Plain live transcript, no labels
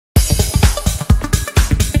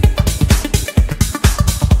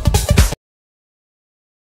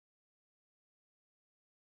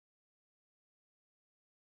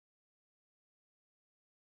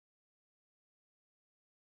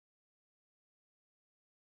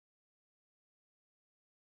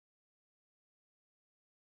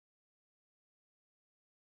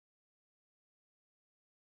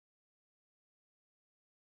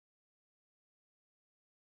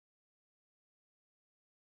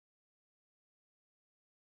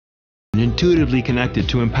intuitively connected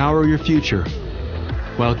to empower your future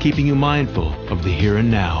while keeping you mindful of the here and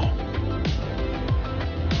now.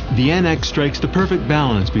 The NX strikes the perfect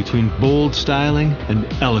balance between bold styling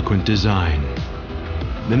and eloquent design.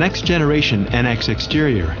 The next generation NX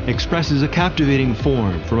exterior expresses a captivating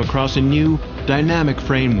form from across a new, dynamic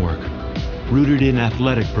framework rooted in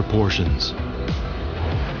athletic proportions.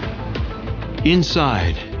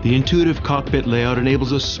 Inside, the intuitive cockpit layout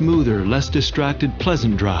enables a smoother, less distracted,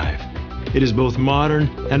 pleasant drive. It is both modern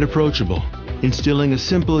and approachable, instilling a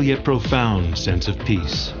simple yet profound sense of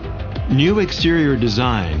peace. New exterior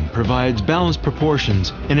design provides balanced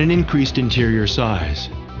proportions and an increased interior size,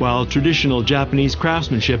 while traditional Japanese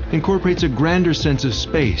craftsmanship incorporates a grander sense of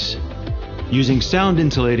space. Using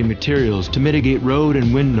sound-insulating materials to mitigate road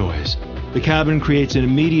and wind noise, the cabin creates an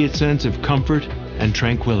immediate sense of comfort and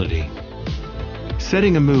tranquility.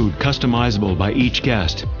 Setting a mood customizable by each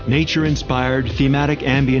guest, nature-inspired thematic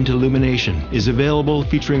ambient illumination is available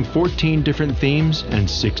featuring 14 different themes and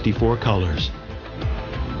 64 colors.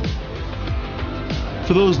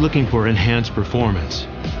 For those looking for enhanced performance,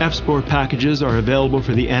 F-Sport packages are available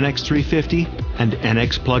for the NX 350 and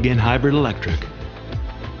NX plug-in hybrid electric.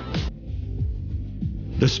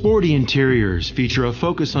 The sporty interiors feature a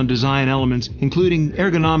focus on design elements including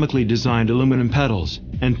ergonomically designed aluminum pedals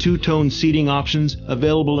and two-tone seating options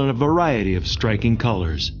available in a variety of striking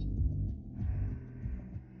colors.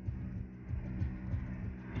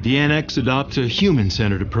 The NX adopts a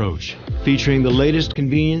human-centered approach, featuring the latest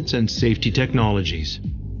convenience and safety technologies.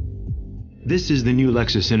 This is the new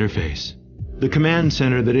Lexus interface, the command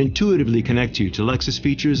center that intuitively connects you to Lexus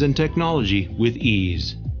features and technology with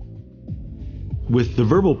ease. With the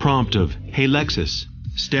verbal prompt of "Hey Lexus,"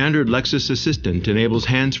 standard Lexus Assistant enables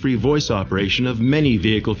hands-free voice operation of many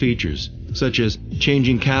vehicle features, such as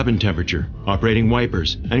changing cabin temperature, operating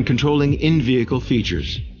wipers, and controlling in-vehicle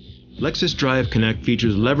features. Lexus Drive Connect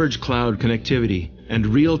features leveraged cloud connectivity and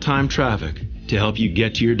real-time traffic to help you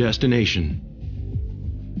get to your destination.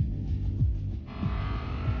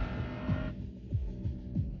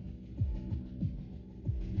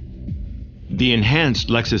 The enhanced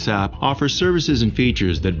Lexus app offers services and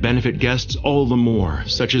features that benefit guests all the more,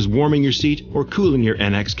 such as warming your seat or cooling your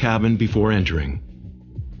NX cabin before entering.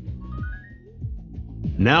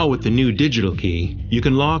 Now with the new digital key, you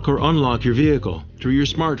can lock or unlock your vehicle through your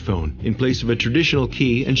smartphone in place of a traditional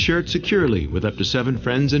key and share it securely with up to 7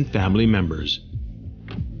 friends and family members.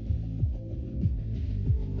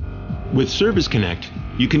 With Service Connect,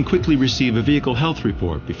 you can quickly receive a vehicle health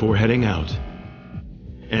report before heading out.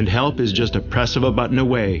 And help is just a press of a button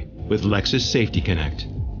away with Lexus Safety Connect.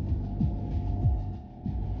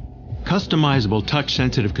 Customizable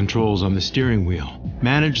touch-sensitive controls on the steering wheel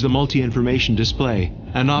manage the multi-information display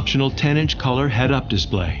and optional 10-inch color head-up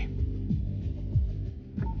display.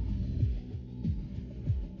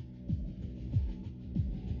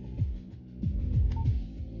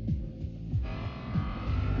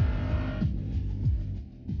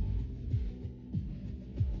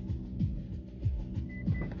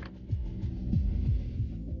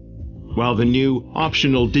 While the new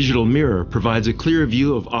optional digital mirror provides a clear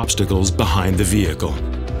view of obstacles behind the vehicle.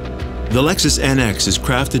 The Lexus NX is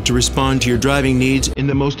crafted to respond to your driving needs in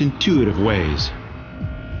the most intuitive ways.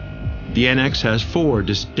 The NX has 4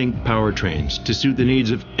 distinct powertrains to suit the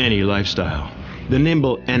needs of any lifestyle. The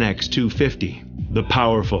nimble NX 250, the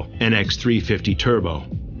powerful NX 350 Turbo,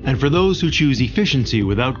 and for those who choose efficiency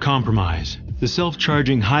without compromise, the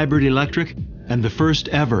self-charging hybrid electric and the first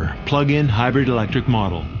ever plug-in hybrid electric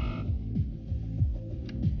model.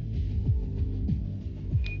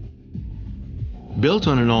 Built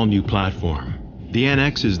on an all-new platform, the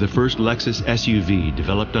NX is the first Lexus SUV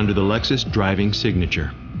developed under the Lexus driving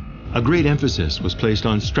signature. A great emphasis was placed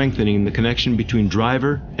on strengthening the connection between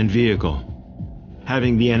driver and vehicle,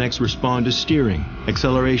 having the NX respond to steering,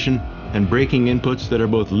 acceleration, and braking inputs that are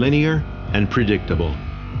both linear and predictable.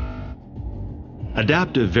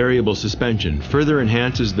 Adaptive variable suspension further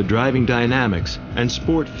enhances the driving dynamics and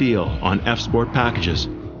sport feel on F-Sport packages,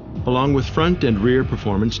 along with front and rear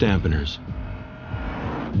performance dampeners.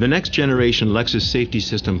 The next generation Lexus Safety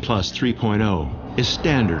System Plus 3.0 is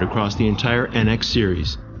standard across the entire NX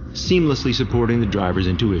series, seamlessly supporting the driver's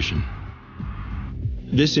intuition.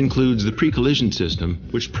 This includes the pre-collision system,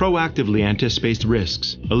 which proactively anticipates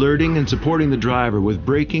risks, alerting and supporting the driver with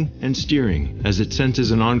braking and steering as it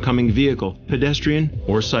senses an oncoming vehicle, pedestrian,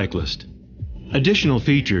 or cyclist. Additional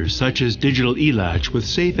features such as digital e-latch with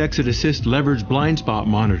safe exit assist leverage blind spot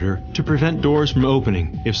monitor to prevent doors from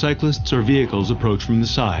opening if cyclists or vehicles approach from the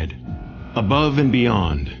side. Above and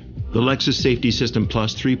beyond, the Lexus Safety System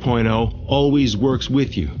Plus 3.0 always works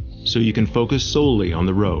with you, so you can focus solely on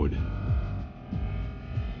the road.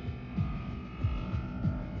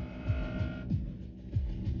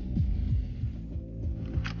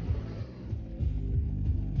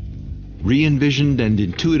 re-envisioned and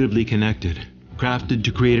intuitively connected, crafted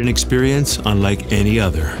to create an experience unlike any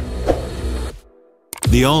other.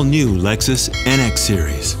 The all-new Lexus NX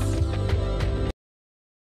series.